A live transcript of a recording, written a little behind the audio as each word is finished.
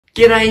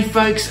G'day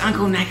folks,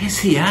 Uncle Knackers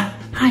here.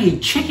 Hey,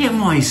 check out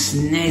my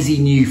snazzy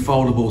new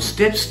foldable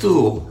step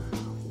stool.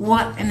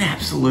 What an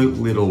absolute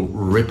little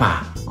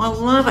ripper. I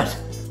love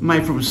it.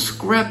 Made from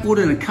scrap wood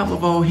and a couple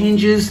of old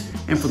hinges,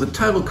 and for the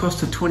total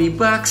cost of 20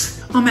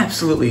 bucks, I'm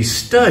absolutely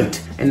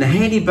stoked. And the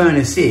handy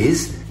bonus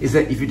is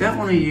that if you don't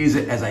want to use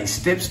it as a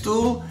step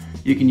stool,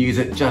 you can use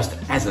it just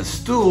as a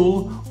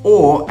stool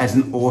or as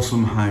an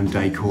awesome home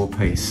decor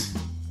piece.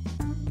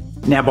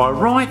 Now by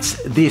rights,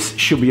 this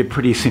should be a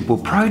pretty simple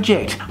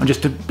project. I'm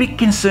just a bit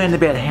concerned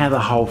about how the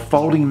whole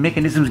folding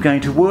mechanism is going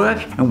to work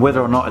and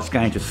whether or not it's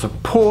going to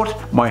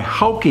support my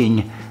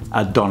hulking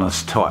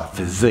Adonis type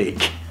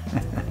physique.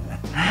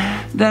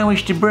 Don't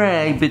wish to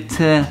brag,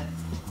 but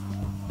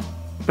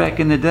back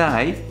in the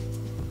day.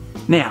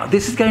 Now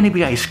this is going to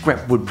be a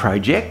scrap wood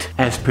project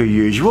as per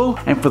usual,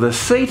 and for the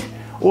seat,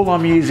 all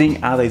I'm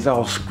using are these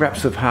old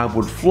scraps of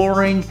hardwood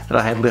flooring that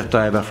I had left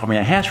over from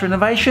our house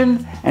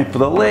renovation, and for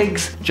the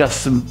legs,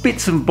 just some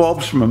bits and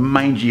bobs from a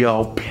mangy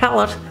old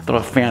pallet that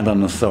I found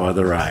on the side of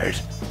the road.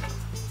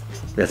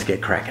 Let's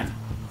get cracking.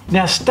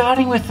 Now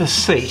starting with the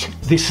seat,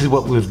 this is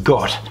what we've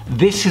got.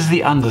 This is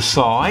the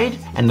underside,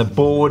 and the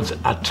boards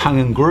are tongue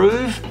and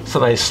groove, so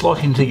they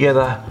slot in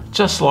together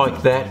just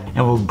like that,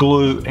 and we'll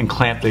glue and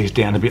clamp these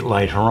down a bit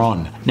later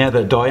on. Now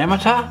the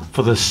diameter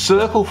for the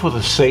circle for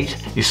the seat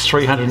is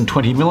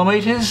 320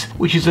 millimeters,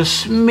 which is a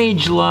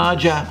smidge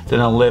larger than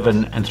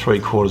 11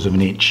 3/4 of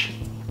an inch.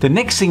 The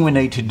next thing we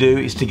need to do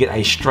is to get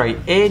a straight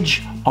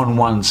edge on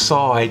one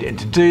side, and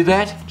to do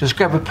that, just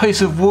grab a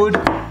piece of wood,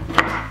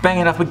 bang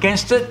it up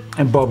against it,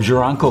 and Bob's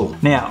your uncle.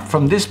 Now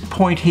from this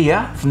point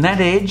here, from that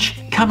edge,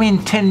 come in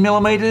 10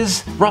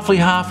 millimeters, roughly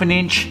half an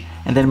inch,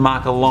 and then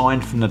mark a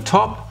line from the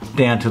top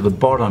down to the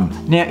bottom.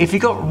 Now if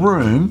you've got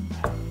room,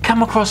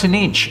 come across an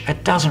inch,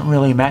 it doesn't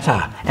really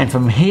matter. And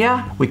from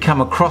here, we come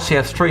across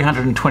our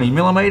 320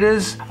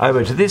 millimeters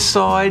over to this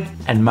side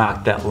and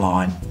mark that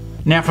line.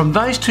 Now from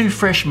those two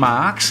fresh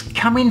marks,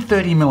 come in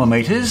 30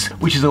 millimeters,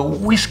 which is a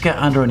whisker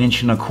under 1.25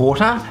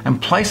 inches,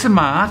 and place a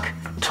mark,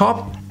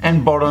 top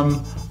and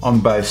bottom, on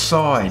both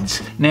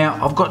sides. Now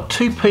I've got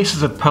two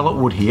pieces of pallet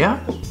wood here,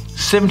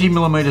 70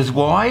 millimeters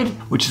wide,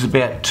 which is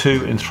about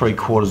 2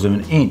 3/4 of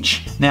an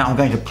inch. Now I'm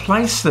going to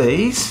place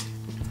these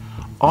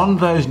on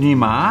those new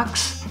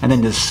marks and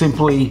then just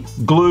simply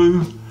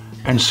glue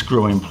and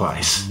screw in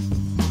place.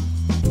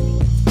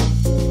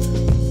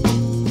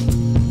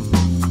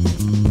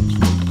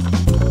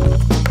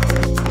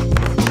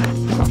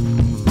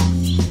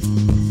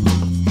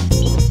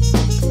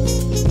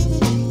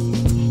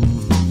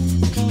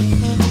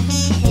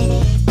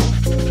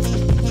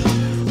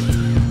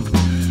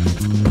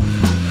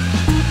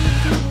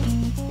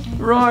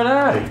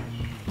 Righto,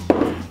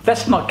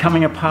 that's not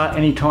coming apart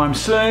anytime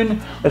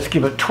soon. Let's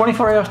give it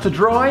 24 hours to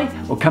dry.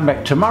 We'll come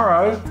back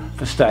tomorrow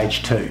for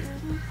stage 2.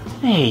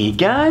 There you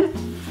go.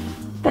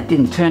 That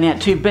didn't turn out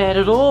too bad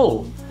at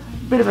all.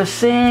 A bit of a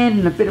sand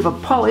and a bit of a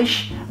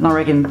polish, and I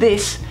reckon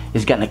this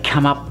is going to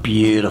come up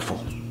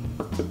beautiful.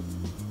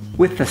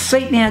 With the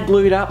seat now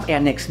glued up, our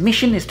next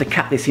mission is to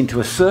cut this into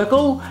a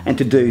circle, and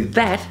to do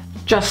that,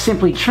 just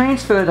simply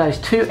transfer those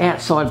two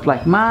outside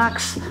black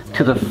marks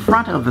to the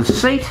front of the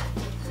seat,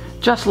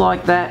 just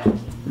like that,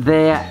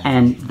 there,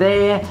 and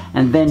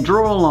then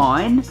draw a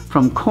line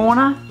from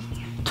corner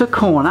to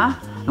corner,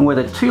 and where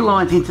the two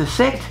lines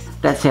intersect,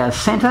 that's our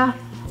center,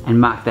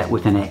 and mark that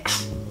with an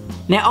X.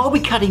 Now I'll be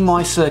cutting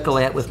my circle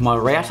out with my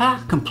router,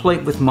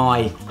 complete with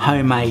my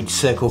homemade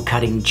circle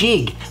cutting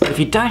jig. But if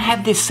you don't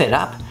have this set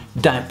up,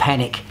 don't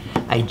panic.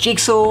 A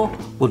jigsaw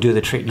will do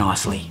the trick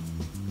nicely.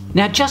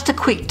 Now just a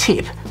quick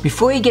tip,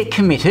 before you get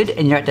committed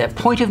and you're at that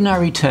point of no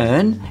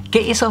return,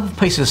 get yourself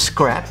a piece of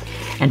scrap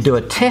and do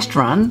a test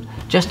run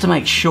just to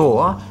make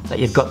sure that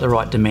you've got the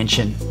right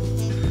dimension.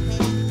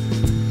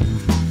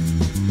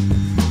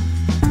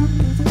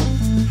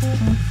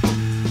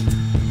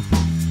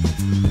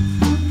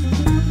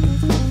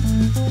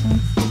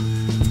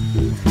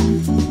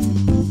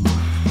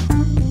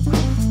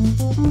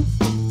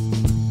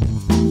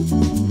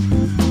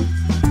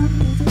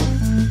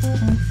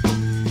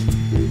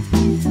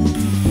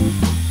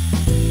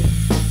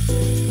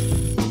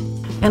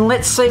 And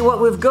let's see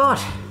what we've got.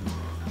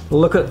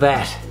 Look at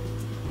that.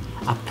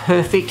 A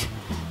perfect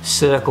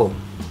circle.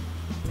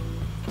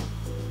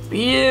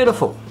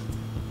 Beautiful.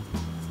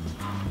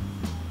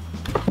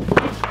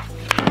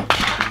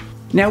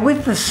 Now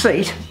with the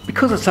seat,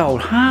 because it's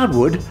old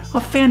hardwood, I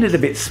found it a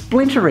bit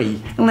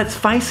splintery, and let's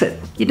face it,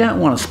 you don't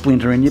want a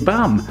splinter in your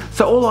bum.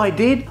 So all I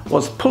did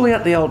was pull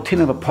out the old tin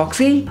of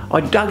epoxy,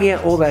 I dug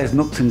out all those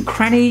nooks and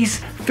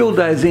crannies, filled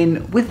those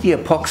in with the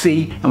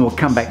epoxy, and we'll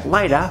come back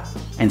later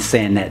and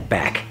sand that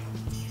back.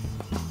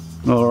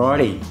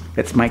 Alrighty,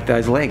 let's make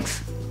those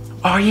legs.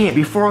 Oh yeah,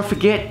 before I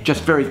forget,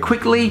 just very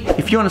quickly,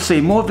 if you want to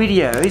see more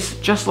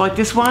videos just like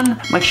this one,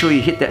 make sure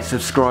you hit that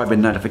subscribe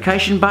and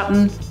notification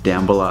button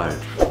down below.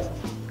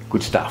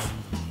 Good stuff.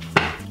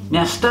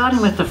 Now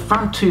starting with the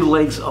front two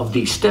legs of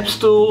the step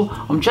stool,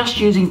 I'm just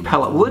using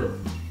pallet wood,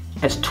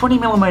 It's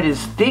 20mm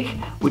thick,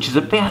 which is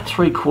about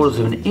 3/4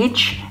 of an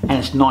inch, and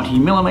it's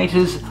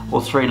 90mm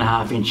or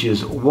 3.5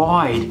 inches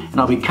wide.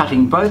 And I'll be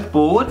cutting both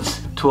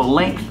boards to a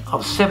length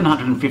of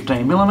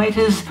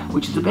 715mm,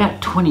 which is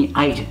about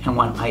 28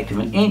 1/8 of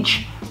an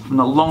inch from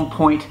the long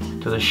point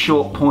to the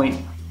short point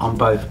on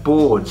both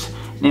boards.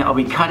 Now I'll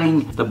be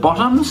cutting the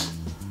bottoms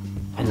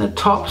and the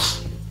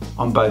tops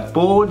on both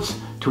boards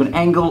to an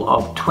angle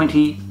of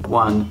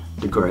 21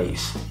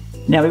 degrees.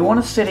 Now we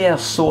want to set our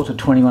saw to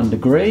 21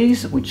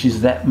 degrees, which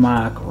is that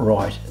mark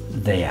right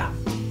there.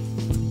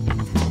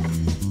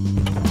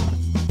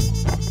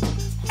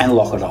 And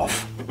lock it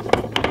off.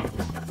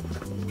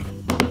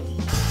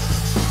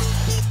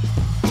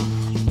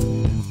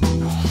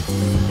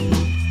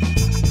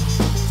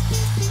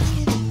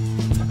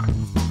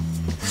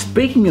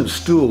 Speaking of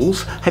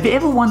stools, have you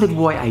ever wondered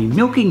why a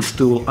milking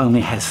stool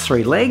only has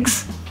 3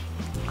 legs?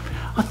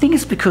 I think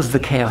it's because the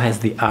cow has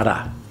the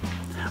udder,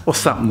 or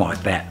something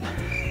like that.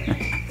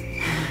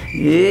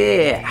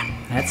 Yeah,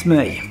 that's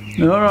me.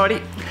 Alrighty,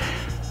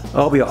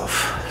 I'll be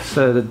off.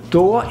 So the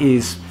door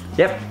is,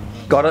 yep,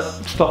 got it,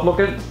 stop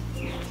looking,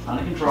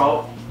 under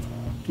control.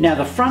 Now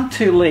the front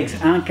 2 legs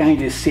aren't going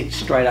to sit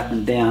straight up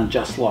and down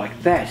just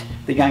like that.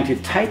 They're going to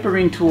taper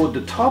in toward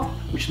the top,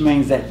 which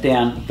means that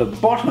down the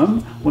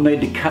bottom we'll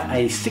need to cut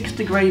a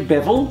 6-degree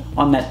bevel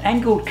on that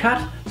angled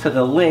cut so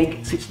the leg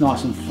sits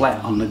nice and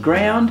flat on the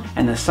ground,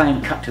 and the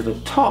same cut to the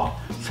top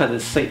so the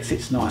seat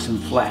sits nice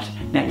and flat.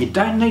 Now you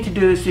don't need to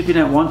do this if you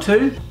don't want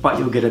to, but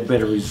you'll get a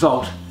better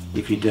result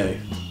if you do.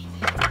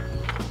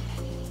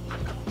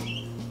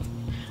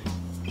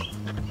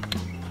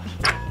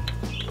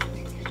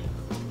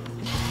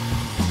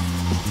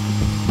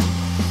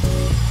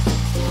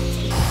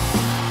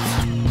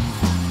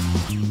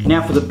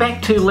 Now for the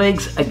back 2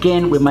 legs,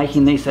 again we're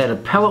making these out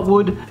of pallet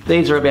wood.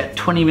 These are about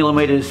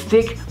 20mm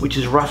thick, which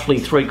is roughly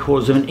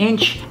 3/4 of an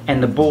inch,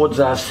 and the boards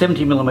are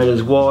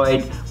 70mm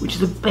wide, which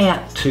is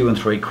about 2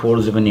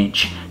 3/4 of an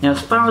inch. Now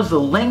as far as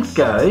the length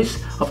goes,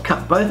 I've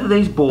cut both of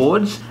these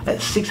boards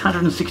at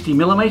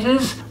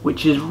 660mm,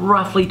 which is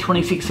roughly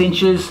 26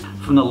 inches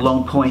from the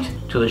long point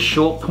to the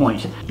short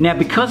point. Now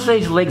because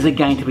these legs are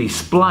going to be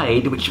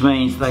splayed, which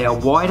means they are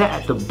wider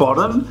at the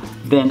bottom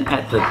than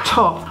at the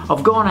top,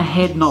 I've gone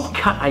ahead and I've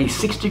cut a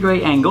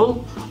 6-degree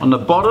angle on the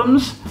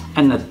bottoms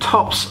and the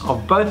tops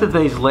of both of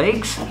these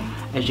legs,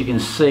 as you can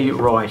see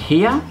right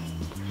here.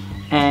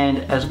 And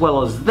as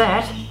well as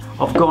that,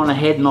 I've gone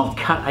ahead and I've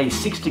cut a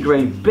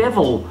 6-degree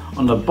bevel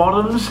on the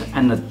bottoms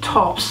and the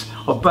tops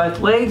of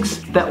both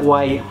legs. That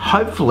way,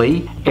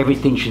 hopefully,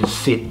 everything should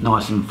sit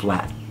nice and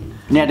flat.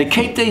 Now to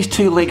keep these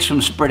 2 legs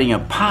from spreading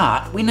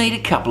apart, we need a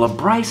couple of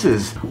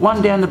braces.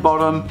 One down the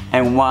bottom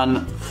and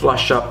one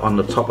flush up on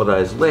the top of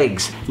those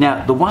legs.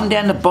 Now the one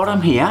down the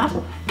bottom here,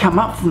 come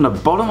up from the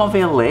bottom of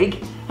our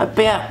leg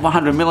about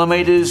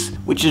 100mm,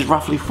 which is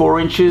roughly 4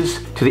 inches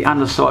to the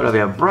underside of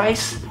our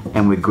brace,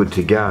 and we're good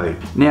to go.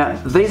 Now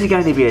these are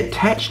going to be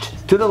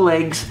attached to the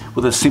legs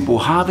with a simple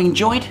halving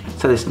joint,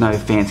 so there's no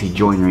fancy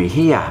joinery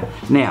here.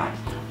 Now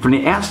from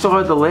the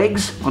outside of the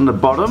legs on the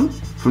bottom,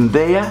 from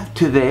there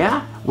to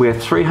there, we're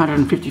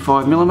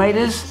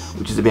 355mm,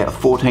 which is about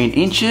 14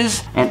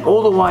 inches, and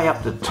all the way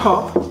up the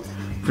top,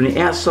 from the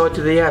outside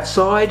to the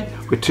outside,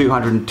 we're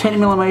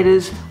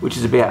 210mm, which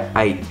is about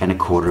 8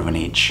 1/4 of an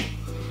inch.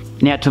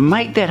 Now to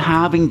make that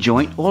halving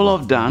joint, all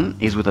I've done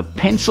is with a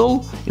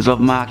pencil, I've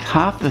marked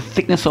half the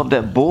thickness of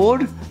that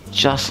board,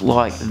 just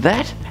like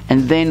that,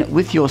 and then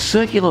with your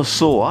circular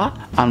saw,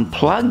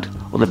 unplugged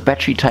or the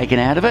battery taken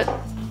out of it,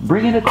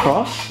 bring it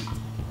across,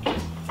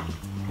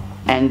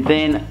 and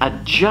then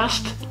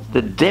adjust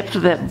the depth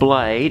of that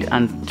blade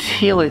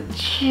until it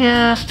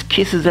just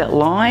kisses that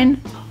line,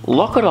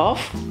 lock it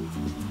off,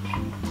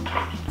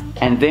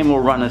 and then we'll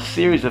run a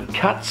series of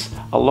cuts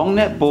along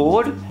that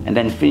board and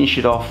then finish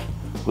it off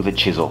with a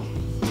chisel.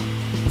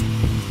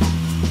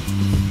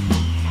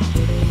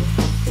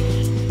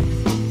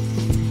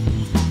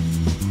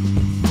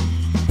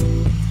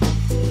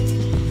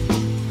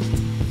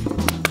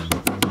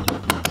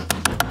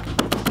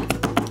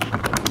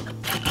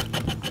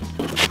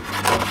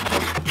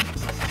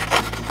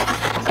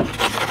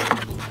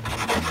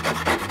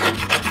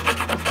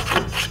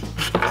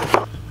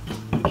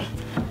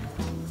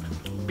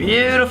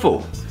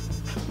 Beautiful.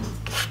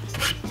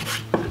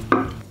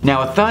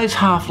 Now with those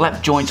half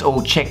lap joints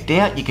all checked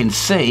out, you can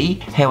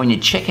see how when you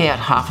check out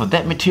half of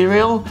that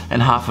material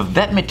and half of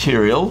that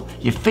material,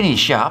 you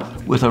finish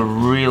up with a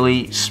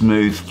really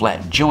smooth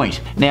flat joint.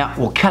 Now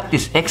we'll cut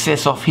this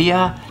excess off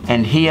here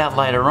and here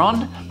later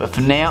on, but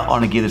for now I'm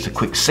going to give this a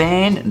quick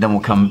sand, and then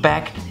we'll come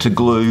back to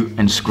glue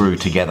and screw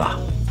together.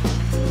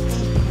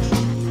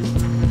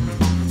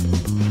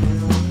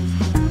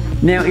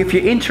 Now if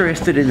you're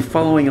interested in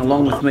following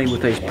along with me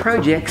with these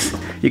projects,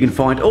 you can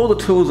find all the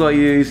tools I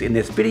use in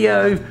this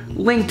video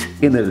linked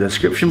in the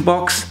description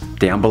box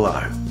down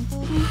below.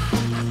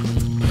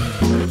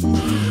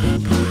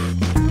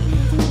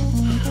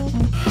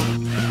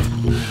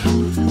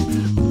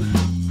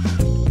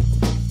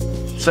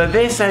 So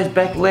there's those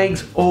back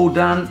legs all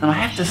done, and I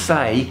have to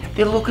say,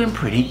 they're looking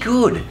pretty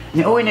good.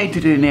 Now all we need to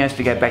do now is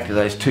to go back to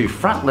those two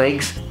front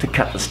legs to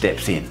cut the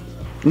steps in.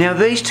 Now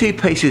these two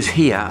pieces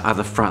here are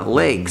the front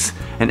legs,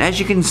 and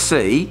as you can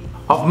see,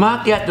 I've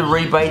marked out the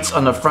rebates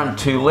on the front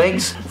two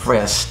legs for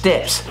our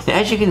steps. Now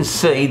as you can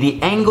see,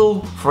 the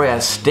angle for our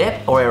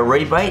step or our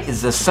rebate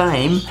is the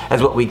same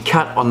as what we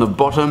cut on the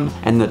bottom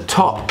and the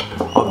top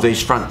of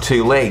these front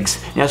two legs.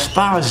 Now as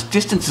far as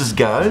distances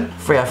go,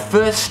 for our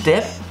first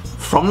step,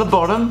 from the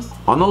bottom,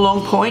 on the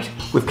long point,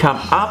 we've come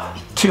up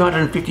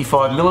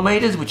 255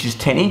 millimeters, which is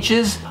 10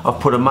 inches.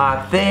 I've put a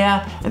mark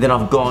there, and then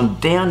I've gone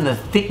down the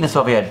thickness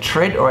of our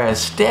tread or our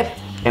step,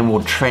 and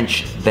we'll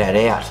trench that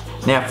out.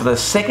 Now for the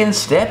second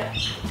step,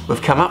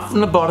 we've come up from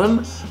the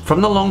bottom,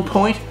 from the long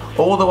point,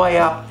 all the way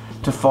up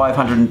to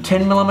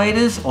 510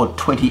 millimeters or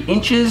 20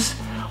 inches.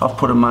 I've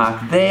put a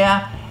mark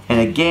there, and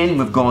again,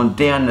 we've gone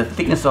down the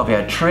thickness of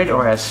our tread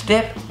or our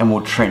step, and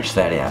we'll trench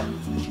that out.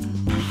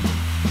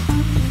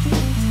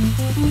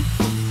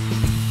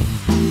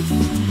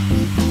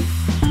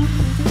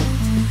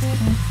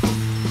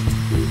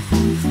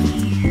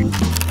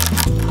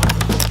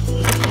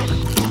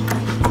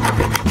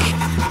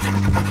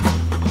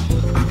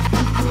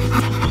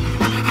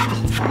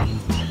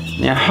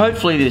 Now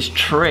hopefully this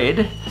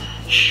tread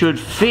should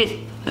fit.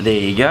 There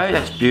you go,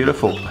 that's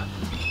beautiful.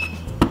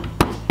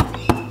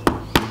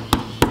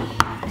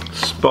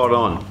 Spot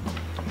on.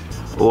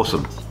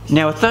 Awesome.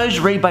 Now with those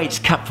rebates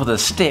cut for the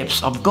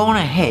steps, I've gone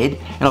ahead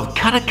and I've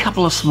cut a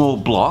couple of small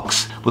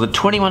blocks with a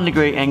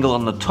 21-degree angle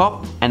on the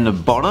top and the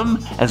bottom,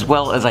 as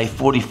well as a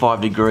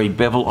 45-degree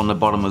bevel on the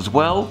bottom as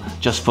well,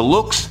 just for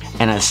looks,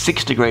 and a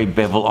 6-degree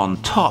bevel on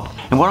top.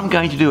 And what I'm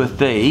going to do with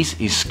these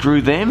is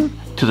screw them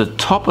to the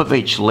top of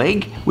each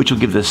leg, which will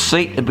give the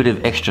seat a bit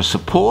of extra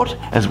support,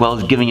 as well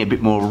as giving a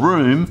bit more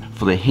room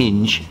for the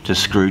hinge to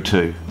screw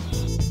to.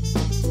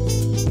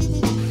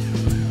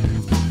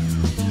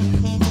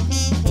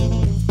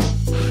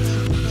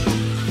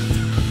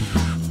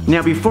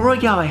 Now before I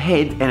go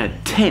ahead and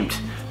attempt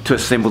to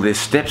assemble this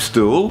step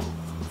stool,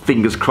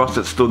 fingers crossed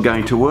it's still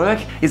going to work,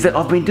 is that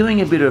I've been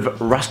doing a bit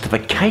of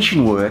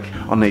rustification work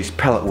on these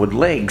pallet wood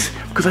legs,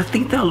 because I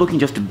think they're looking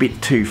just a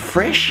bit too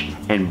fresh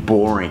and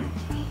boring,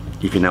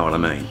 if you know what I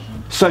mean.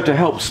 So to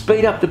help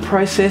speed up the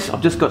process,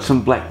 I've just got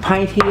some black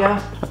paint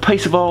here, a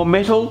piece of old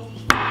metal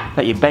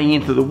that you bang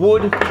into the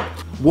wood,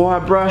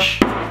 wire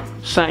brush,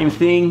 same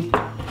thing,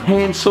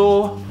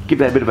 handsaw, give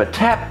that a bit of a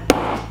tap,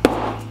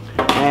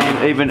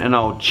 and even an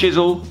old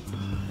chisel,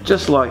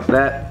 just like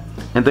that.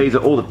 And these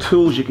are all the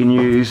tools you can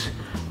use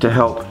to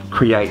help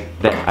create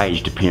that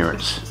aged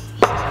appearance.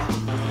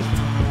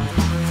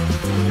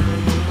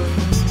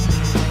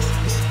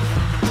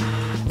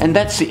 And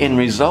that's the end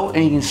result,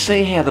 and you can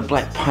see how the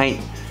black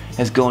paint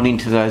has gone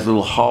into those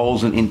little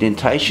holes and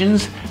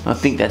indentations. I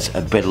think that's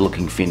a better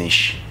looking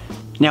finish.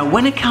 Now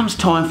when it comes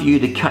time for you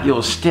to cut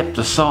your step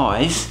to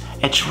size,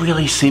 it's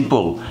really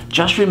simple.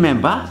 Just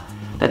remember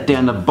that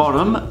down the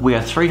bottom we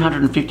are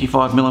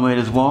 355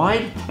 millimeters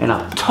wide, and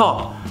up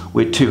top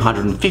we're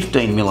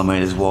 215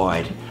 millimeters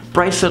wide.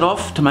 Brace it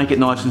off to make it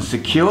nice and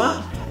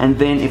secure, and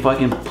then if I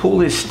can pull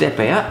this step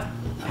out,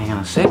 hang on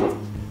a sec,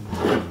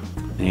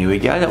 there we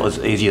go, that was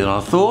easier than I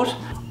thought.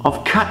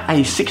 I've cut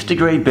a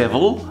 6-degree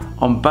bevel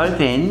on both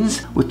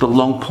ends, with the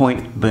long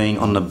point being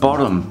on the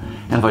bottom,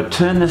 and if I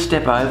turn the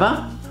step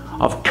over,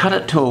 I've cut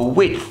it to a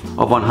width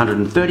of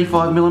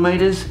 135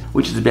 millimeters,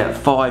 which is about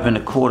 5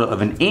 1/4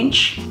 of an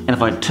inch. And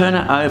if I turn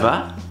it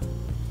over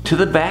to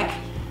the back,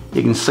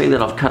 you can see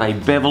that I've cut a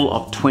bevel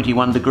of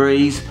 21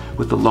 degrees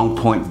with the long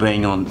point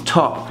being on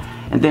top.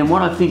 And then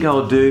what I think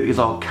I'll do is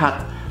I'll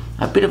cut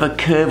a bit of a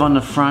curve on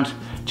the front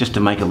just to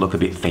make it look a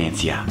bit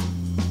fancier.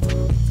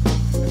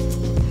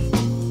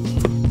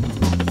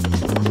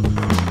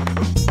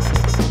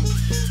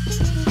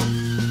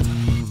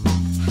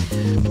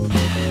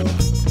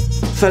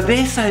 So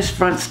there's those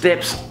front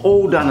steps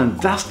all done and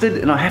dusted,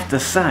 and I have to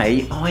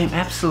say, I am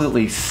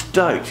absolutely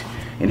stoked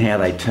in how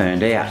they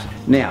turned out.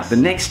 Now, the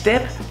next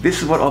step,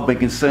 this is what I've been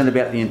concerned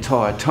about the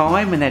entire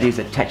time, and that is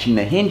attaching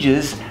the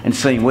hinges and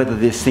seeing whether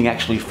this thing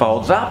actually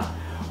folds up,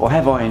 or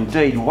have I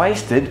indeed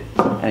wasted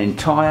an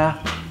entire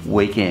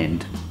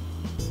weekend.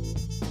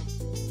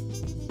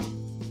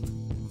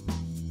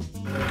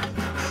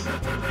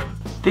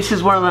 This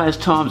is one of those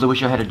times I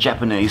wish I had a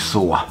Japanese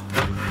saw.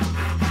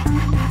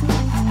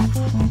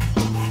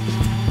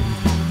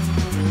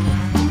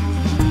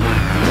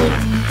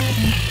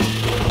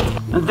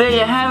 And there you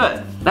have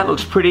it. That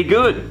looks pretty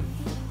good.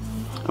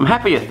 I'm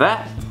happy with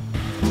that.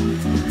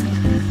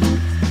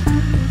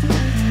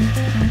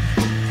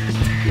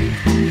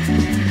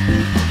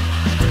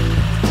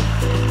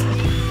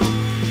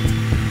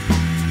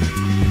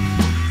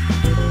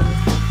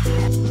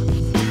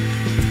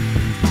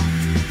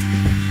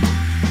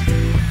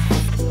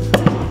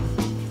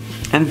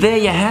 And there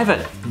you have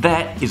it.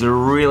 That is a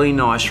really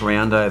nice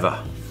round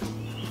over.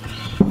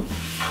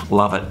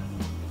 Love it.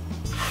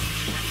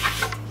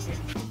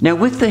 Now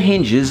with the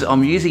hinges,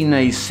 I'm using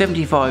these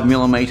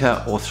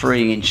 75mm or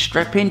 3-inch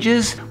strap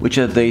hinges, which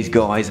are these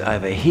guys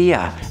over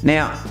here.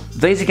 Now,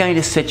 these are going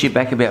to set you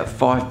back about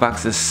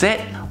 $5 a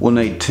set. We'll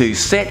need 2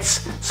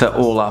 sets, so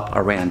all up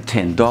around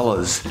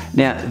 $10.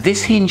 Now,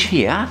 this hinge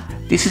here,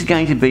 this is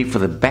going to be for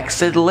the back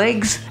set of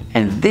legs,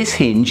 and this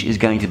hinge is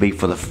going to be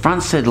for the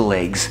front set of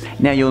legs.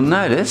 Now, you'll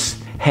notice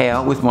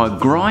how with my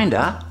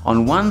grinder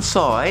on one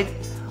side,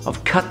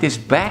 I've cut this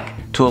back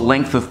to a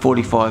length of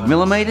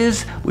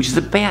 45mm, which is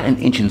about 1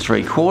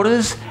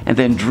 3/4, and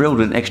then drilled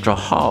an extra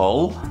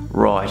hole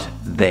right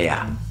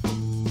there.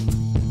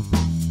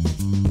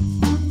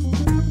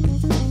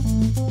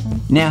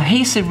 Now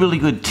here's a really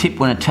good tip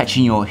when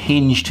attaching your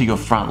hinge to your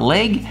front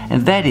leg,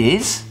 and that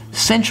is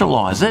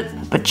centralize it,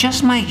 but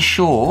just make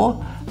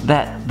sure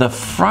that the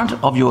front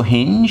of your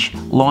hinge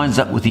lines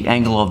up with the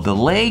angle of the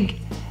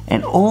leg,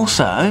 and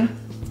also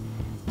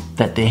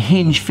that the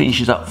hinge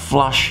finishes up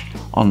flush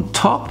on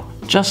top,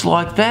 just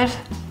like that,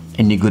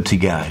 and you're good to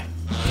go.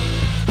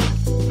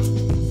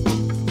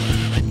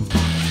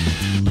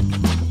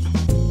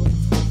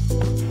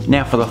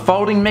 Now for the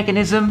folding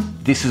mechanism,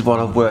 this is what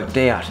I've worked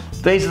out.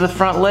 These are the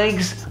front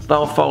legs,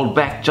 they'll fold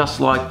back just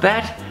like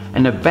that,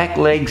 and the back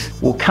legs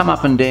will come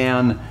up and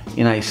down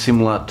in a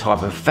similar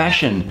type of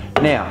fashion.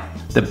 Now,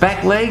 the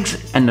back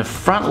legs and the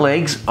front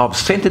legs, I've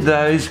centered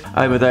those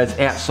over those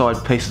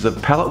outside pieces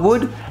of pallet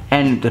wood,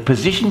 and the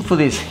position for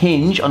this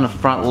hinge on the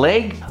front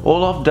leg,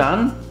 all I've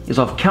done is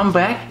I've come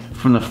back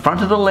from the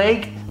front of the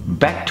leg,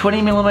 back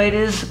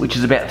 20mm, which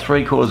is about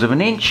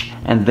 3/4 inch,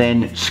 and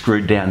then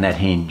screwed down that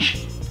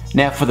hinge.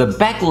 Now for the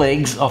back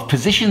legs, I've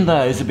positioned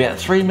those about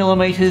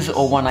 3mm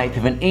or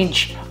 1/8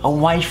 inch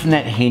away from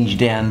that hinge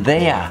down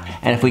there.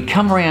 And if we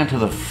come around to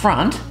the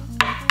front,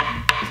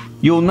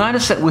 you'll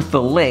notice that with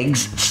the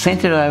legs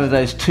centered over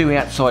those 2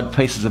 outside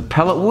pieces of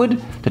pallet wood,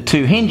 the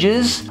 2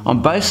 hinges on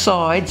both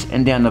sides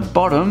and down the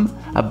bottom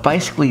are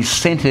basically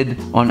centered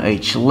on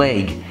each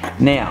leg.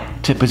 Now,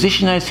 to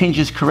position those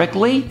hinges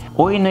correctly,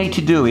 all you need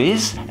to do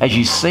is, as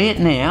you see it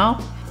now,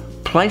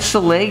 place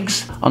the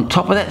legs on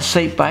top of that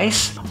seat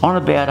base on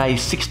about a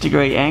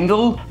 6°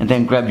 angle, and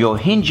then grab your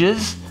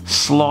hinges,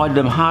 slide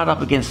them hard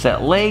up against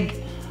that leg,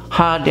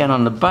 hard down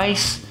on the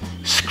base,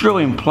 screw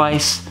in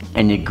place,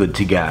 and you're good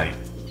to go.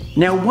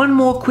 Now one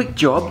more quick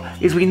job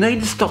is we need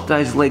to stop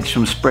those legs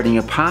from spreading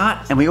apart,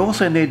 and we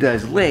also need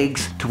those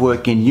legs to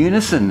work in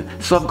unison.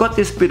 So I've got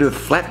this bit of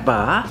flat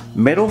bar,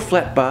 metal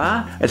flat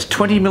bar, it's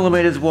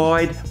 20mm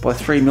wide by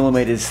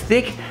 3mm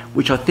thick,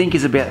 which I think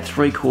is about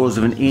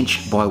 3/4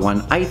 inch by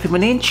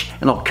 1/8 inch,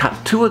 and I'll cut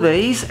 2 of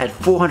these at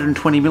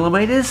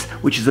 420mm,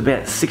 which is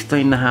about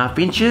 16.5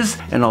 inches,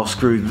 and I'll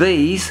screw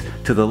these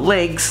to the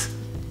legs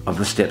of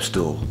the step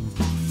stool.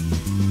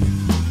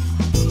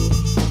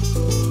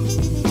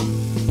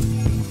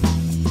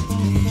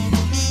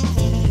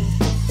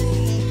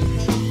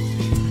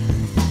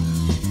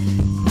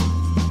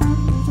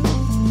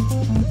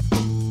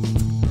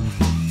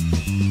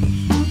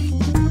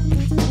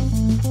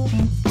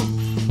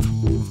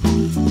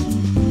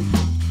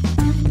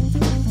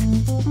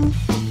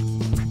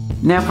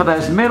 Now for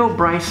those metal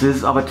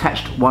braces, I've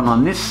attached one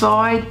on this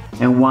side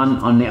and one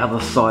on the other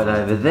side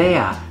over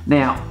there.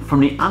 Now from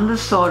the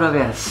underside of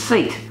our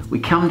seat, we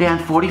come down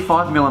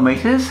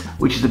 45mm,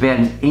 which is about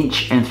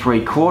 1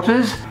 3/4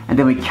 inch, and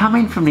then we come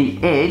in from the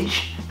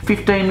edge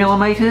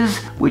 15mm,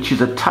 which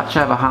is a touch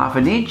over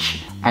 1/2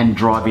 inch, and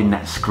drive in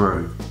that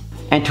screw.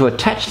 And to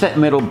attach that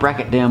metal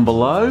bracket down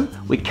below,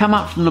 we come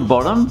up from the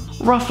bottom,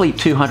 roughly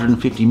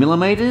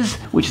 250mm,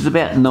 which is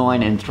about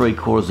 9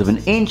 3/4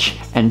 inch,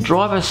 and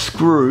drive a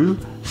screw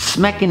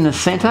smack in the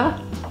center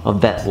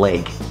of that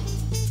leg.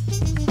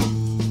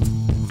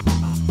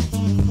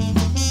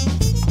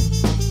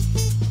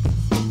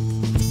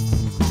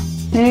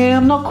 Now,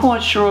 I'm not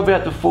quite sure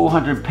about the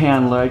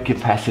 400-pound load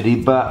capacity,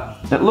 but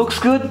it looks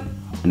good,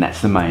 and that's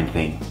the main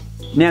thing.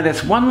 Now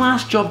there's one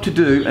last job to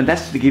do, and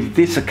that's to give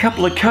this a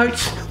couple of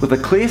coats with a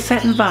clear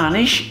satin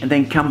varnish, and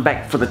then come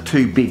back for the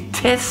 2 big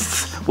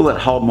tests. Will it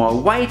hold my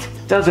weight?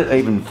 Does it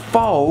even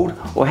fold?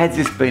 Or has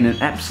this been an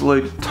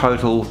absolute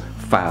total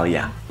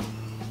failure?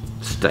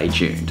 Stay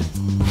tuned.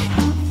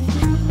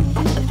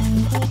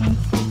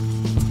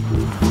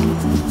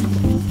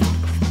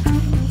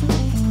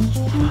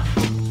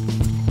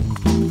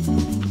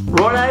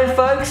 Righto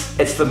folks,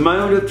 it's the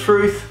moment of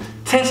truth.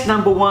 Test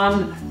number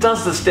 1,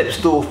 does the step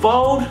stool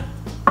fold?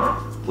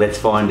 Let's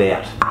find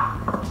out.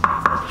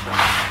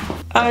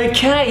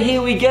 Okay,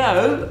 here we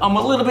go. I'm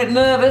a little bit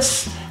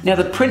nervous. Now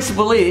the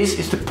principle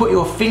is to put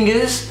your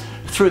fingers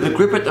through the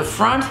grip at the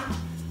front,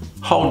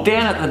 hold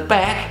down at the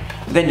back,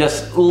 then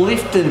just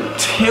lift and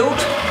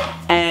tilt,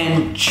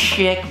 and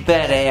check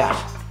that out.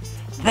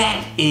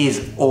 That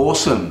is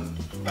awesome.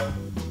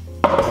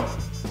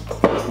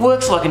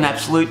 Works like an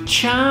absolute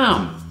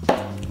charm.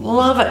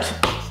 Love it.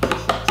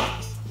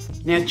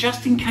 Now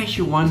just in case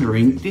you're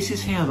wondering, this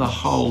is how the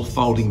whole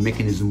folding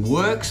mechanism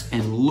works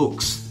and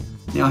looks.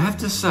 Now I have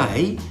to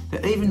say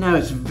that even though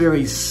it's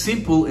very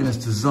simple in its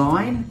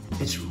design,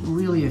 it's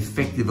really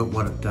effective at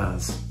what it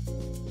does.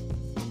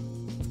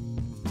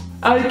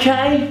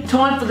 Okay,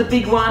 time for the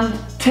big one.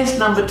 Test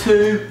number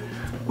 2.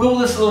 Will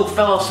this little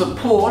fella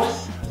support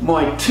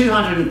my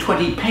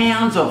 220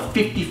 pounds of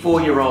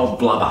 54-year-old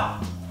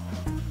blubber?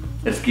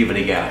 Let's give it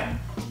a go.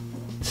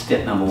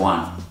 Step number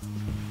 1.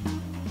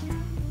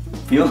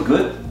 Feels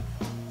good.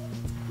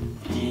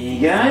 Here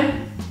you go.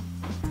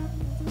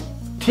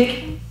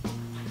 Tick.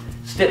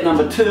 Step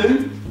number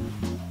 2.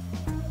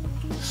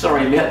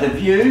 Sorry about the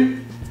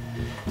view.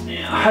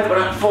 I hope I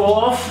don't fall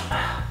off.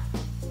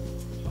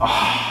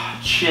 Oh,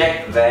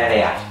 check that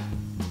out.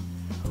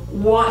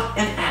 What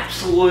an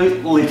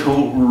absolute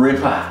little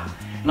ripper.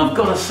 And I've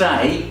got to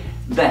say,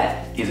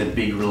 that is a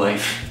big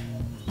relief.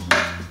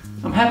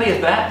 I'm happy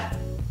at that.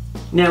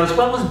 Now, as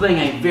well as being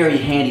a very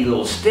handy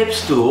little step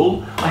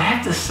stool, I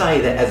have to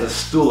say that as a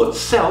stool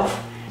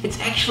itself, it's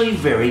actually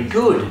very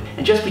good.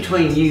 And just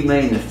between you,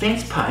 me and the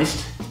fence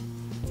post,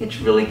 it's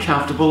really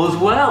comfortable as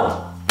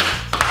well.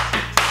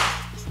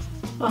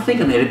 I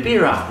think I need a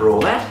beer after all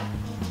that.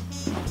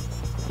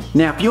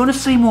 Now, if you want to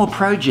see more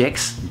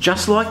projects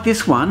just like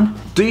this one,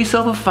 do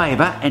yourself a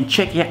favour and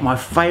check out my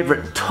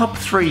favourite top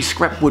 3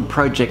 scrapwood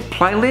project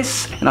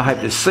playlists, and I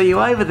hope to see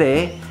you over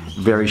there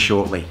very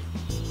shortly.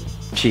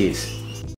 Cheers.